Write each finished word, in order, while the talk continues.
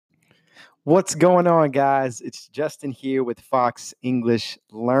What's going on, guys? It's Justin here with Fox English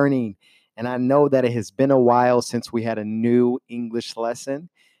Learning. And I know that it has been a while since we had a new English lesson.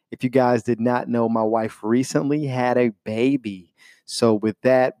 If you guys did not know, my wife recently had a baby. So, with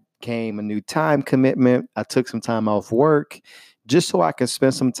that came a new time commitment. I took some time off work just so I could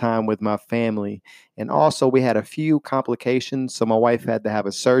spend some time with my family. And also, we had a few complications. So, my wife had to have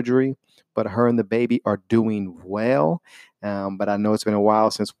a surgery, but her and the baby are doing well. But I know it's been a while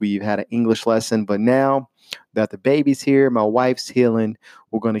since we've had an English lesson. But now that the baby's here, my wife's healing,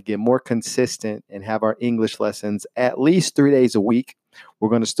 we're going to get more consistent and have our English lessons at least 3 days a week. We're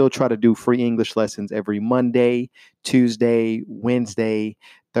going to still try to do free English lessons every Monday, Tuesday, Wednesday,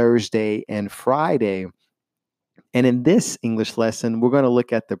 Thursday, and Friday. And in this English lesson, we're going to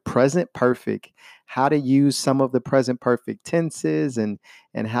look at the present perfect, how to use some of the present perfect tenses, and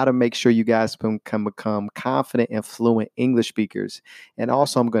how to make sure you guys can become confident and fluent English speakers. And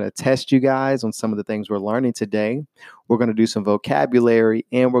also, I'm going to test you guys on some of the things we're learning today. We're going to do some vocabulary,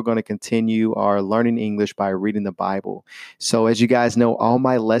 and we're going to continue our learning English by reading the Bible. So, as you guys know, all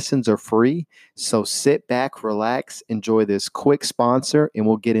my lessons are free. So sit back, relax, enjoy this quick sponsor, and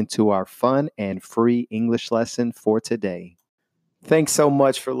we'll get into our fun and free English lesson for today. Thanks so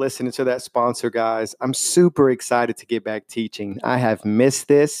much for listening to that sponsor, guys. I'm super excited to get back teaching. I have missed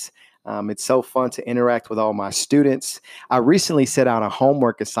this. It's so fun to interact with all my students. I recently set out a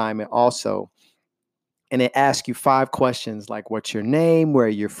homework assignment also, and it asks you 5 questions like what's your name, where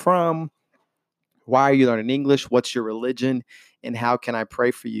you're from, why are you learning English, what's your religion, and how can I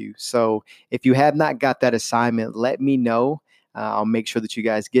pray for you? So if you have not got that assignment, let me know. I'll make sure that you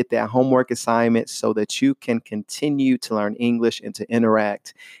guys get that homework assignment so that you can continue to learn English and to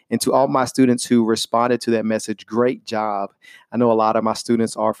interact. And to all my students who responded to that message, great job. I know a lot of my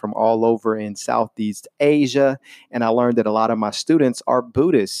students are from all over in Southeast Asia, and I learned that a lot of my students are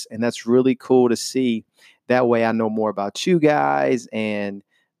Buddhists, and that's really cool to see. That way I know more about you guys, and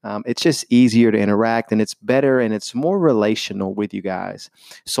it's just easier to interact, and it's better and it's more relational with you guys.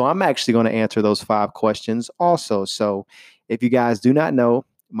 So I'm actually going to answer those 5 questions also. So if you guys do not know,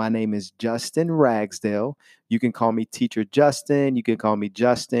 my name is Justin Ragsdale. You can call me Teacher Justin, you can call me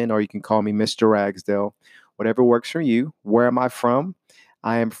Justin, or you can call me Mr. Ragsdale, whatever works for you. Where am I from?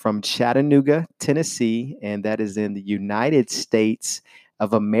 I am from Chattanooga, Tennessee, and that is in the United States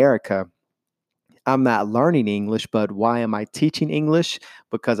of America. I'm not learning English, but why am I teaching English?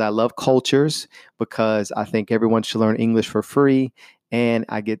 Because I love cultures, because I think everyone should learn English for free. And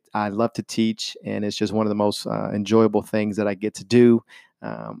I love to teach, and it's just one of the most enjoyable things that I get to do.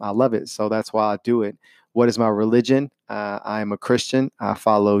 I love it. So that's why I do it. What is my religion? I am a Christian. I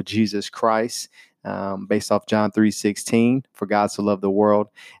follow Jesus Christ. Based off John 3:16, for God so loved the world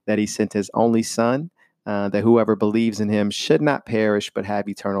that he sent his only son, that whoever believes in him should not perish but have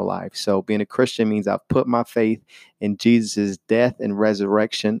eternal life. So being a Christian means I've put my faith in Jesus' death and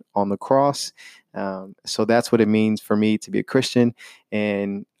resurrection on the cross. So that's what it means for me to be a Christian.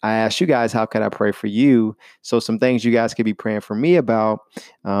 And I asked you guys, how can I pray for you? So some things you guys could be praying for me about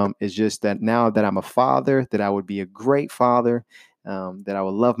is just that now that I'm a father, that I would be a great father, that I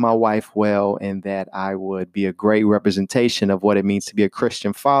would love my wife well, and that I would be a great representation of what it means to be a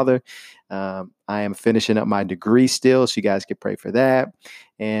Christian father. I am finishing up my degree still, so you guys can pray for that.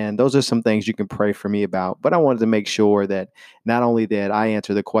 And those are some things you can pray for me about. But I wanted to make sure that not only that I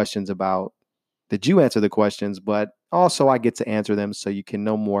answer the questions about, that you answer the questions, but also I get to answer them so you can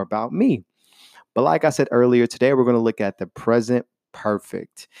know more about me. But like I said earlier, today we're going to look at the present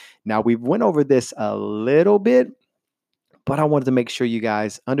perfect. Now, we went over this a little bit, but I wanted to make sure you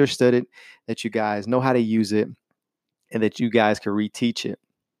guys understood it, that you guys know how to use it, and that you guys can reteach it.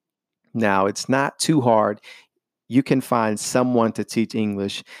 Now, it's not too hard. You can find someone to teach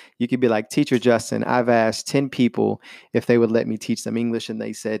English. You could be like, Teacher Justin, I've asked 10 people if they would let me teach them English, and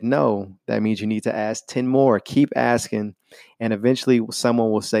they said no. That means you need to ask 10 more. Keep asking, and eventually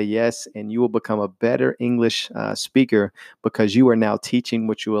someone will say yes, and you will become a better English speaker because you are now teaching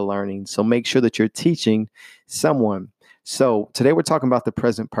what you are learning. So make sure that you're teaching someone. So today we're talking about the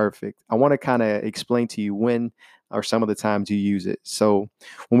present perfect. I want to kind of explain to you when or some of the times you use it. So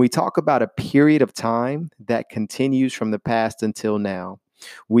when we talk about a period of time that continues from the past until now,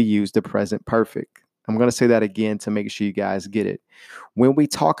 we use the present perfect. I'm going to say that again to make sure you guys get it. When we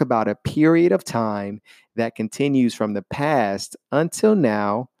talk about a period of time that continues from the past until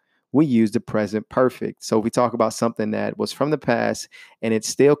now, we use the present perfect. So if we talk about something that was from the past and it's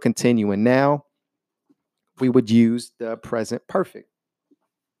still continuing now, we would use the present perfect.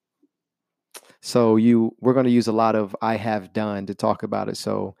 So we're going to use a lot of I have done to talk about it.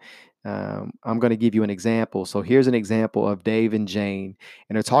 So I'm going to give you an example. So here's an example of Dave and Jane,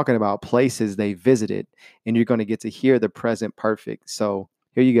 and they're talking about places they visited, and you're going to get to hear the present perfect. So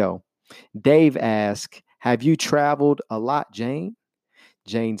here you go. Dave asks, "Have you traveled a lot, Jane?"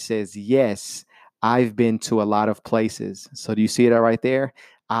 Jane says, "Yes, I've been to a lot of places." So do you see that right there?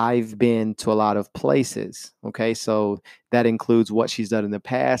 I've been to a lot of places. Okay, so that includes what she's done in the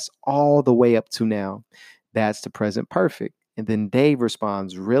past all the way up to now. That's the present perfect. And then Dave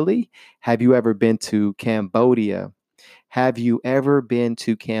responds, "Really? Have you ever been to Cambodia?" Have you ever been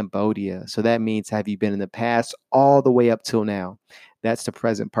to Cambodia? So that means have you been in the past all the way up till now? That's the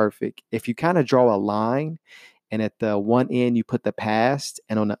present perfect. If you kind of draw a line and at the one end you put the past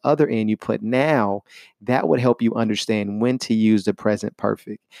and on the other end you put now, that would help you understand when to use the present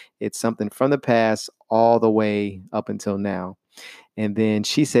perfect. It's something from the past all the way up until now. And then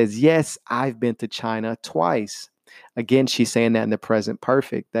she says, "Yes, I've been to China twice." Again, she's saying that in the present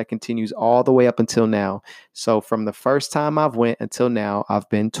perfect. That continues all the way up until now. So from the first time I've went until now, I've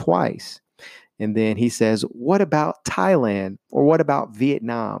been twice. And then he says, "What about Thailand or what about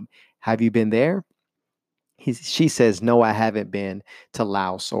Vietnam? Have you been there?" She says, "No, I haven't been to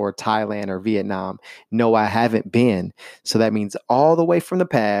Laos or Thailand or Vietnam. No, I haven't been." So that means all the way from the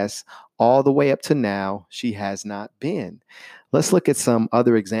past, all the way up to now, she has not been. Let's look at some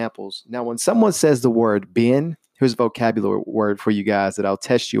other examples. Now, when someone says the word been, here's a vocabulary word for you guys that I'll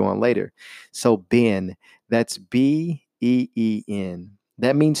test you on later. So, been, that's BEEN.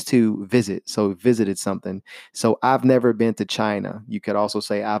 That means to visit. So, visited something. So, I've never been to China. You could also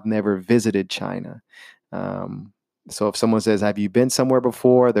say, I've never visited China. Um, so if someone says, "Have you been somewhere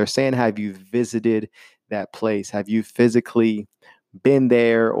before?" They're saying, "Have you visited that place? Have you physically been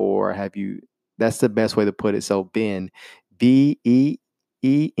there, or have you?" That's the best way to put it. So been, BEEN.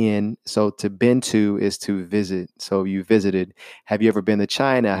 So to been to is to visit. So you visited. Have you ever been to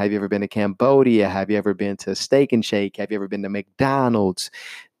China? Have you ever been to Cambodia? Have you ever been to Steak and Shake? Have you ever been to McDonald's?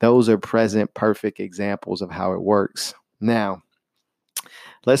 Those are present perfect examples of how it works. Now,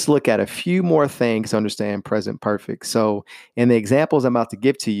 let's look at a few more things to understand present perfect. So, in the examples I'm about to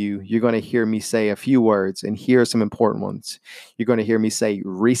give to you, you're going to hear me say a few words, and here are some important ones. You're going to hear me say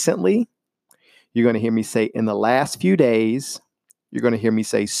recently. You're going to hear me say in the last few days. You're going to hear me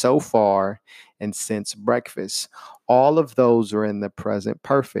say so far and since breakfast. All of those are in the present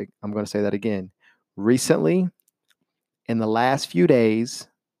perfect. I'm going to say that again. Recently, in the last few days,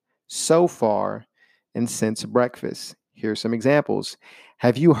 so far, and since breakfast. Here are some examples.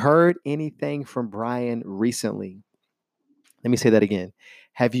 Have you heard anything from Brian recently? Let me say that again.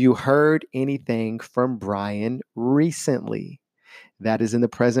 Have you heard anything from Brian recently? That is in the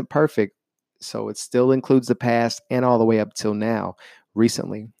present perfect. So it still includes the past and all the way up till now,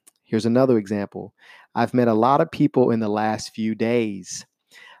 recently. Here's another example. I've met a lot of people in the last few days.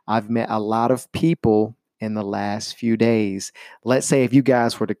 I've met a lot of people in the last few days. Let's say if you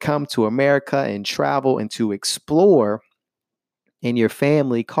guys were to come to America and travel and to explore, and your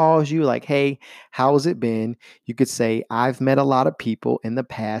family calls you like, "Hey, how's it been?" You could say, "I've met a lot of people in the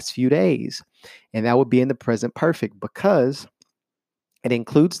past few days." And that would be in the present perfect because it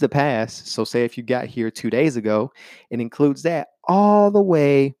includes the past. So, say if you got here 2 days ago, it includes that all the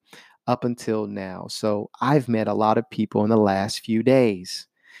way up until now. So, I've met a lot of people in the last few days.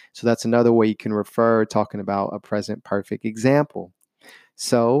 So, that's another way you can refer talking about a present perfect example.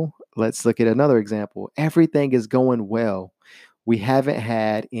 So, let's look at another example. Everything is going well. We haven't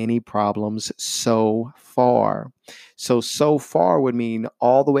had any problems so far. So far would mean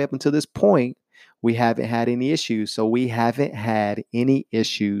all the way up until this point, we haven't had any issues. So we haven't had any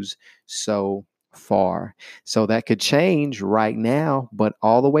issues so far. So that could change right now, but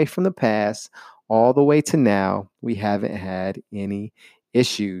all the way from the past, all the way to now, we haven't had any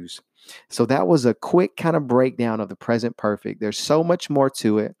issues. So that was a quick kind of breakdown of the present perfect. There's so much more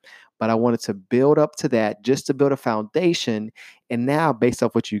to it, but I wanted to build up to that just to build a foundation. And now, based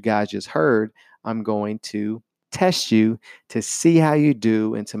off what you guys just heard, I'm going to test you to see how you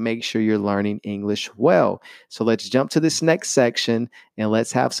do and to make sure you're learning English well. So let's jump to this next section and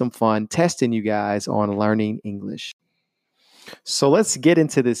let's have some fun testing you guys on learning English. So let's get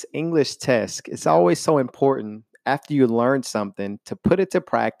into this English test. It's always so important after you learn something to put it to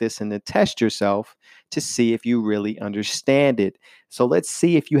practice and to test yourself to see if you really understand it. So let's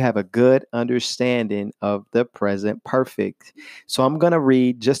see if you have a good understanding of the present perfect. So I'm going to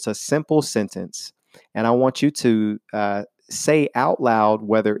read just a simple sentence, and I want you to say out loud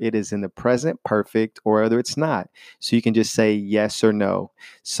whether it is in the present perfect or whether it's not. So you can just say yes or no.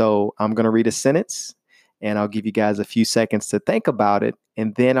 So I'm going to read a sentence and I'll give you guys a few seconds to think about it.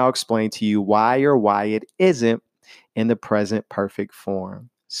 And then I'll explain to you why it isn't in the present perfect form.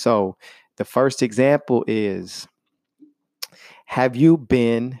 So the first example is, have you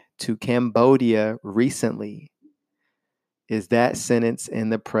been to Cambodia recently? Is that sentence in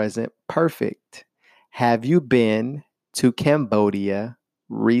the present perfect? Have you been to Cambodia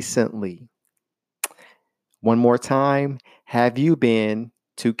recently? One more time. Have you been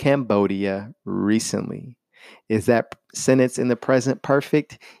to Cambodia recently? Is that sentence in the present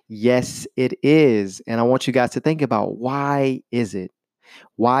perfect? Yes, it is. And I want you guys to think about, why is it?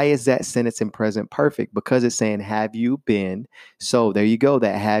 Why is that sentence in present perfect? Because it's saying, have you been? So there you go.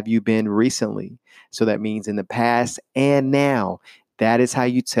 That have you been recently? So that means in the past and now. That is how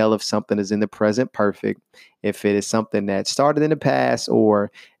you tell if something is in the present perfect. If it is something that started in the past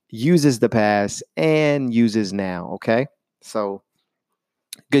or uses the past and uses now. Okay. So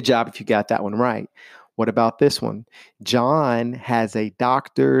good job if you got that one right. What about this one? John has a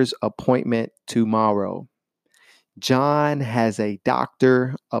doctor's appointment tomorrow. John has a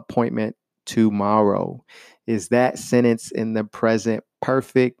doctor appointment tomorrow. Is that sentence in the present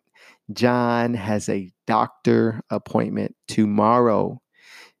perfect? John has a doctor appointment tomorrow.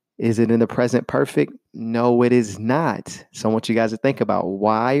 Is it in the present perfect? No, it is not. So I want you guys to think about,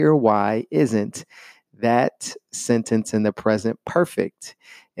 why isn't that sentence in the present perfect?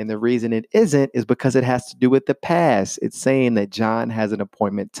 And the reason it isn't is because it has to do with the past. It's saying that John has an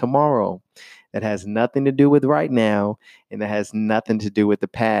appointment tomorrow. That has nothing to do with right now, and that has nothing to do with the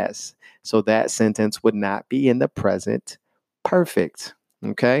past. So that sentence would not be in the present perfect.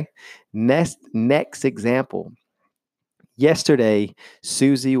 Okay. Next example. Yesterday,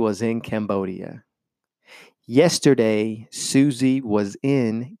 Susie was in Cambodia. Yesterday, Susie was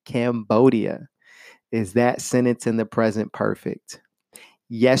in Cambodia. Is that sentence in the present perfect?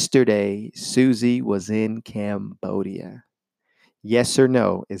 Yesterday, Susie was in Cambodia. Yes or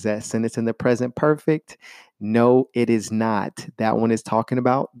no? Is that sentence in the present perfect? No, it is not. That one is talking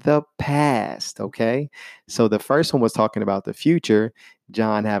about the past. Okay. So the first one was talking about the future,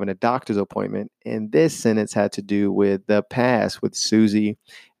 John having a doctor's appointment. And this sentence had to do with the past, with Susie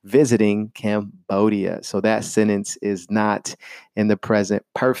visiting Cambodia. So that sentence is not in the present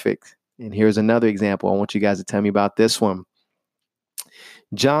perfect. And here's another example. I want you guys to tell me about this one.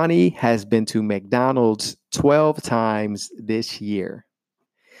 Johnny has been to McDonald's 12 times this year.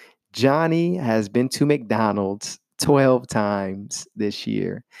 Johnny has been to McDonald's 12 times this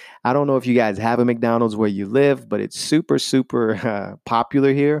year. I don't know if you guys have a McDonald's where you live, but it's super, super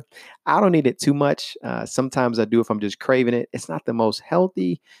popular here. I don't eat it too much. Sometimes I do if I'm just craving it. It's not the most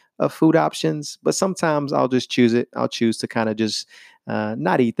healthy of food options, but sometimes I'll just choose it. I'll choose to kind of just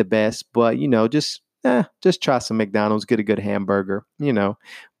not eat the best, but, just try some McDonald's, get a good hamburger.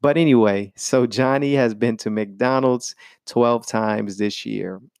 But anyway, so Johnny has been to McDonald's 12 times this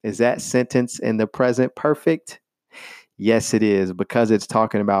year. Is that sentence in the present perfect? Yes, it is, because it's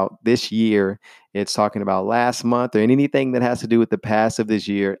talking about this year. It's talking about last month or anything that has to do with the past of this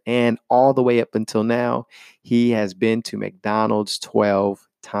year. And all the way up until now, he has been to McDonald's 12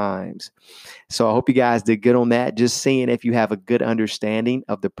 times. So I hope you guys did good on that. Just seeing if you have a good understanding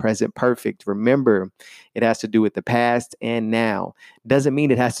of the present perfect. Remember, it has to do with the past and now. Doesn't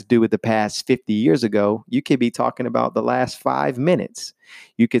mean it has to do with the past 50 years ago. You could be talking about the last 5 minutes.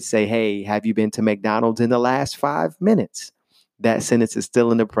 You could say, hey, have you been to McDonald's in the last 5 minutes? That sentence is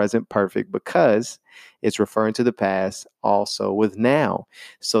still in the present perfect because it's referring to the past also with now.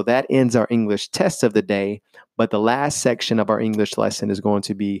 So that ends our English test of the day. But the last section of our English lesson is going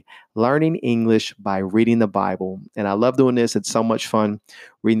to be learning English by reading the Bible. And I love doing this. It's so much fun.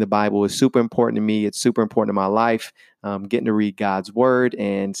 Reading the Bible is super important to me. It's super important in my life. Getting to read God's word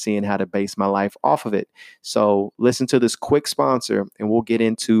and seeing how to base my life off of it. So listen to this quick sponsor and we'll get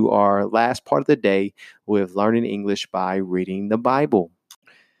into our last part of the day with learning English by reading the Bible.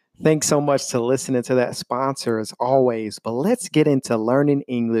 Thanks so much to listening to that sponsor as always. But let's get into learning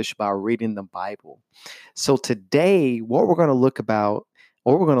English by reading the Bible. So today, what we're going to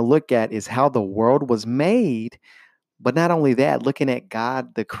look at is how the world was made. But not only that, looking at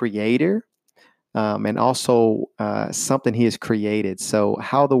God, the creator, and also something he has created. So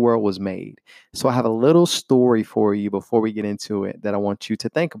how the world was made. So I have a little story for you before we get into it that I want you to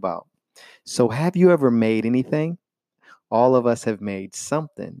think about. So have you ever made anything? All of us have made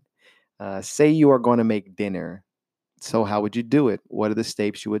something. Say you are going to make dinner. So how would you do it? What are the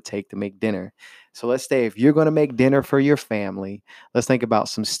steps you would take to make dinner? So let's say if you're going to make dinner for your family, let's think about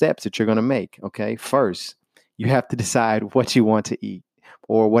some steps that you're going to make. Okay. First, you have to decide what you want to eat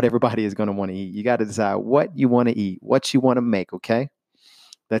or what everybody is going to want to eat. You got to decide what you want to eat, what you want to make. Okay.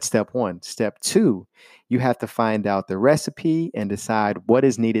 That's step one. Step two, you have to find out the recipe and decide what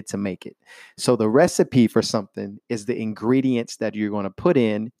is needed to make it. So the recipe for something is the ingredients that you're going to put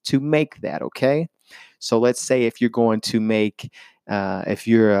in to make that. Okay. So let's say if you're going to make, if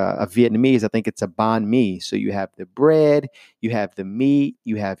you're a Vietnamese, I think it's a banh mi. So you have the bread, you have the meat,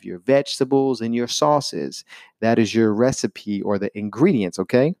 you have your vegetables and your sauces. That is your recipe or the ingredients.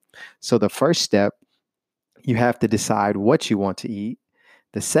 Okay. So the first step, you have to decide what you want to eat.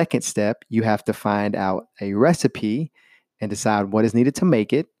 The second step, you have to find out a recipe and decide what is needed to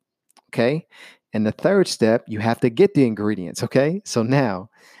make it. Okay. And the third step, you have to get the ingredients. Okay. So now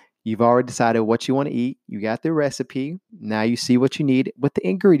you've already decided what you want to eat. You got the recipe. Now you see what you need with the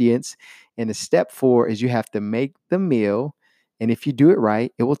ingredients. And the step four is you have to make the meal. And if you do it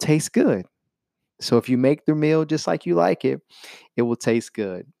right, it will taste good. So if you make the meal just like you like it will taste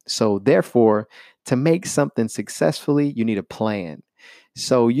good. So therefore, to make something successfully, you need a plan.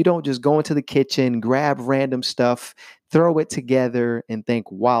 So you don't just go into the kitchen, grab random stuff, throw it together, and think,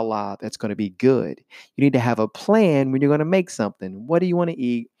 voila, that's going to be good. You need to have a plan when you're going to make something. What do you want to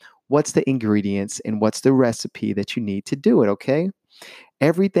eat? What's the ingredients? And what's the recipe that you need to do it? Okay.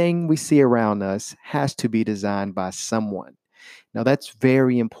 Everything we see around us has to be designed by someone. Now, that's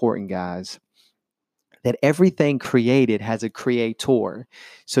very important, guys, that everything created has a creator.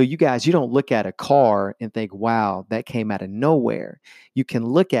 So you guys, you don't look at a car and think, wow, that came out of nowhere. You can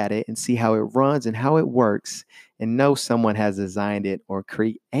look at it and see how it runs and how it works and know someone has designed it or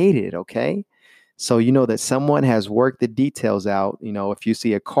created it, okay? So you know that someone has worked the details out. You know, if you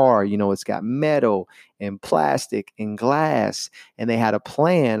see a car, you know it's got metal and plastic and glass, and they had a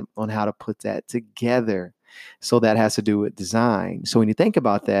plan on how to put that together. So that has to do with design. So when you think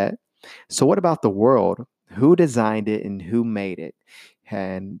about that, so what about the world? Who designed it and who made it?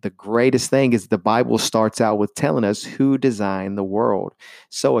 And the greatest thing is the Bible starts out with telling us who designed the world.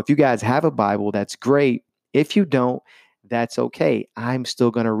 So if you guys have a Bible, that's great. If you don't, that's okay. I'm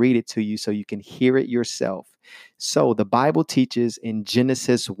still going to read it to you so you can hear it yourself. So the Bible teaches in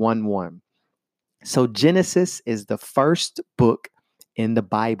Genesis 1:1. So Genesis is the first book in the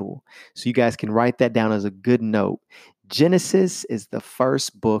Bible. So you guys can write that down as a good note. Genesis is the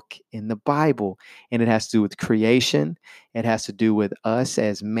first book in the Bible, and it has to do with creation. It has to do with us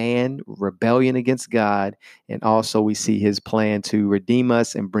as man, rebellion against God, and also we see his plan to redeem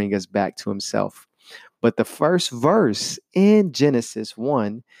us and bring us back to himself. But the first verse in Genesis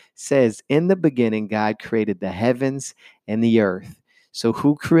 1 says, in the beginning, God created the heavens and the earth. So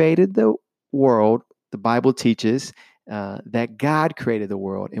who created the world? The Bible teaches that God created the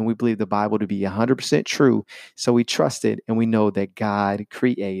world, and we believe the Bible to be 100% true. So we trust it, and we know that God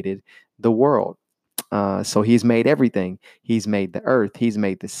created the world. So he's made everything. He's made the earth. He's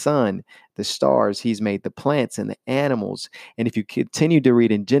made the sun, the stars. He's made the plants and the animals. And if you continue to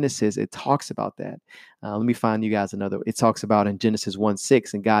read in Genesis, it talks about that. Let me find you guys another. It talks about in Genesis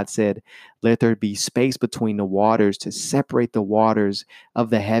 1:6, and God said, let there be space between the waters to separate the waters of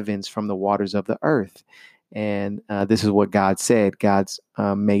the heavens from the waters of the earth. And this is what God said. God's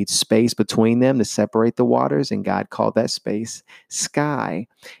made space between them to separate the waters, and God called that space sky.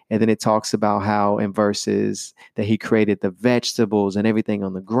 And then it talks about how in verses that he created the vegetables and everything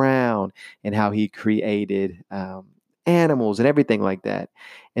on the ground, and how he created animals and everything like that.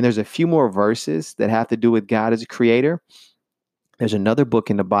 And there's a few more verses that have to do with God as a creator. There's another book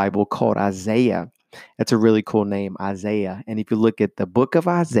in the Bible called Isaiah. That's a really cool name, Isaiah. And if you look at the book of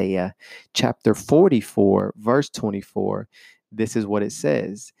Isaiah, chapter 44, verse 24, this is what it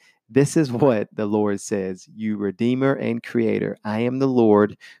says. This is what the Lord says, you Redeemer and Creator. I am the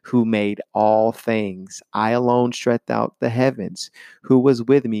Lord who made all things. I alone stretched out the heavens, who was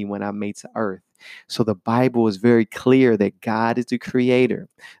with me when I made the earth. So the Bible is very clear that God is the creator.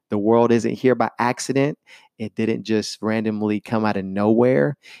 The world isn't here by accident. It didn't just randomly come out of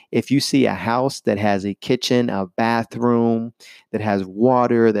nowhere. If you see a house that has a kitchen, a bathroom, that has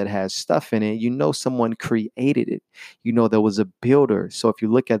water, that has stuff in it, you know someone created it. You know there was a builder. So if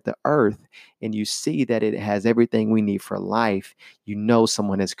you look at the earth and you see that it has everything we need for life, you know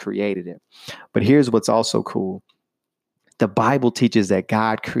someone has created it. But here's what's also cool. The Bible teaches that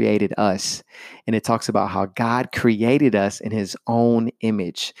God created us, and it talks about how God created us in his own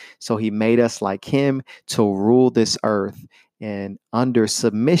image. So he made us like him to rule this earth and under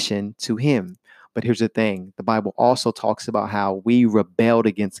submission to him. But here's the thing. The Bible also talks about how we rebelled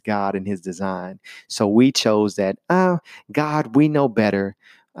against God and his design. So we chose that, God, we know better.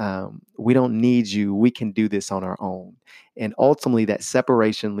 We don't need you. We can do this on our own. And ultimately, that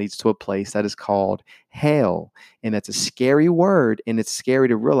separation leads to a place that is called hell. And that's a scary word, and it's scary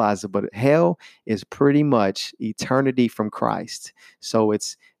to realize it, but hell is pretty much eternity from Christ. So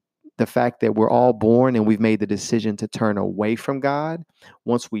it's the fact that we're all born and we've made the decision to turn away from God.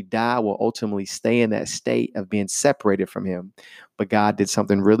 Once we die, we'll ultimately stay in that state of being separated from Him. But God did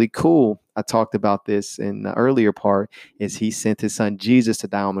something really cool. I talked about this in the earlier part, is He sent His Son Jesus to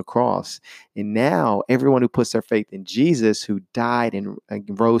die on the cross. And now everyone who puts their faith in Jesus, who died and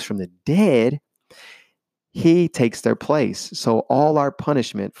rose from the dead, He takes their place. So all our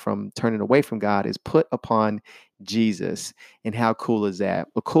punishment from turning away from God is put upon Jesus. And how cool is that?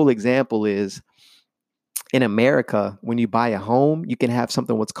 A cool example is in America, when you buy a home, you can have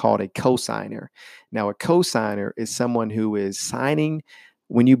something what's called a cosigner. Now, a cosigner is someone who is signing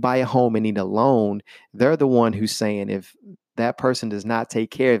when you buy a home and need a loan. They're the one who's saying, if that person does not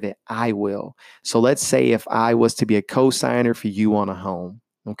take care of it, I will. So let's say if I was to be a cosigner for you on a home,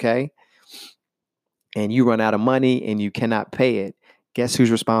 okay? And you run out of money and you cannot pay it, guess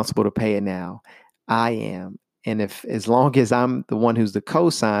who's responsible to pay it now? I am. And if as long as I'm the one who's the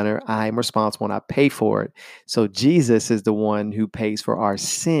co-signer, I'm responsible and I pay for it. So Jesus is the one who pays for our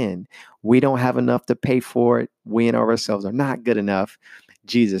sin. We don't have enough to pay for it. We and ourselves are not good enough.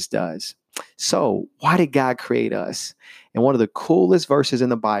 Jesus does. So why did God create us? And one of the coolest verses in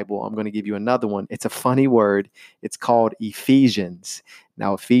the Bible, I'm going to give you another one. It's a funny word. It's called Ephesians.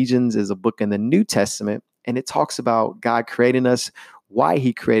 Now, Ephesians is a book in the New Testament, and it talks about God creating us, why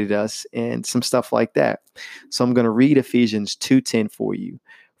He created us, and some stuff like that. So I'm going to read Ephesians 2:10 for you.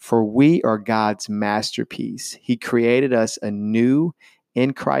 For we are God's masterpiece. He created us anew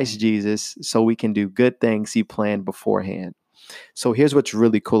in Christ Jesus so we can do good things He planned beforehand. So here's what's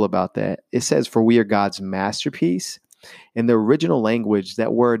really cool about that. It says, for we are God's masterpiece. In the original language,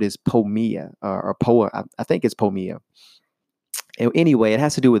 that word is pomia, or poa. I think it's pomia. Anyway, it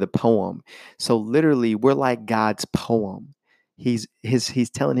has to do with a poem. So literally, we're like God's poem. He's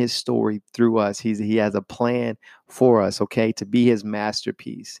telling His story through us. He has a plan for us, okay, to be His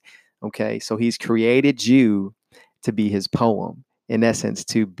masterpiece. Okay, so He's created you to be His poem. In essence,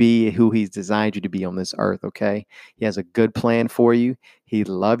 to be who He's designed you to be on this earth, okay? He has a good plan for you. He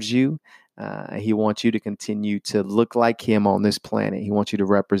loves you. He wants you to continue to look like Him on this planet. He wants you to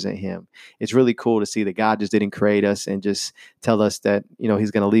represent Him. It's really cool to see that God just didn't create us and just tell us that,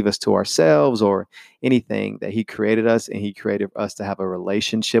 He's going to leave us to ourselves or anything, that He created us and He created us to have a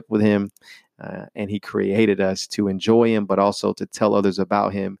relationship with Him. And He created us to enjoy Him, but also to tell others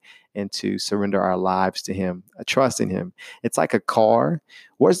about Him and to surrender our lives to Him, trust in Him. It's like a car.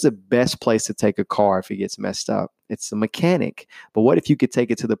 Where's the best place to take a car if it gets messed up? It's a mechanic. But what if you could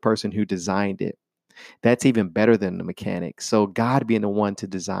take it to the person who designed it? That's even better than the mechanic. So God being the one to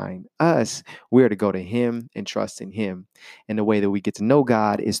design us, we are to go to Him and trust in Him. And the way that we get to know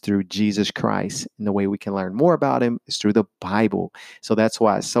God is through Jesus Christ. And the way we can learn more about Him is through the Bible. So that's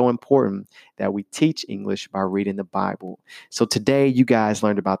why it's so important that we teach English by reading the Bible. So today you guys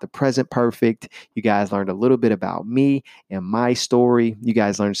learned about the present perfect. You guys learned a little bit about me and my story. You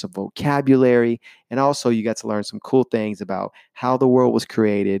guys learned some vocabulary. And also you got to learn some cool things about how the world was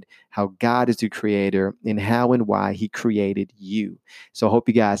created, how God is the creator, and how and why He created you. So I hope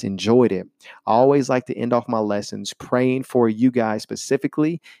you guys enjoyed it. I always like to end off my lessons praying for you guys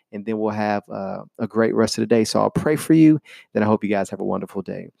specifically, and then we'll have a great rest of the day. So I'll pray for you. Then I hope you guys have a wonderful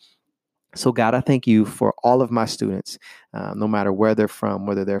day. So God, I thank you for all of my students, no matter where they're from,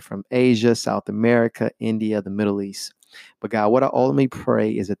 whether they're from Asia, South America, India, the Middle East. But God, what I ultimately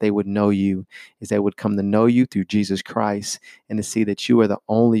pray is that they would know you, is they would come to know you through Jesus Christ and to see that you are the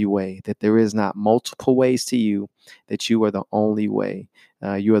only way, that there is not multiple ways to you, that you are the only way.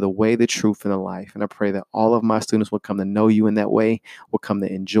 You are the way, the truth, and the life. And I pray that all of my students will come to know you in that way, will come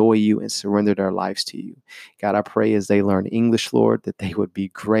to enjoy you and surrender their lives to you. God, I pray as they learn English, Lord, that they would be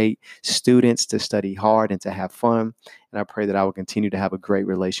great students to study hard and to have fun. And I pray that I will continue to have a great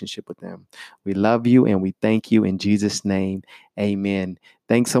relationship with them. We love you and we thank you in Jesus' name. Amen.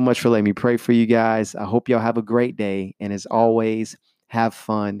 Thanks so much for letting me pray for you guys. I hope y'all have a great day. And as always, have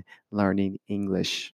fun learning English.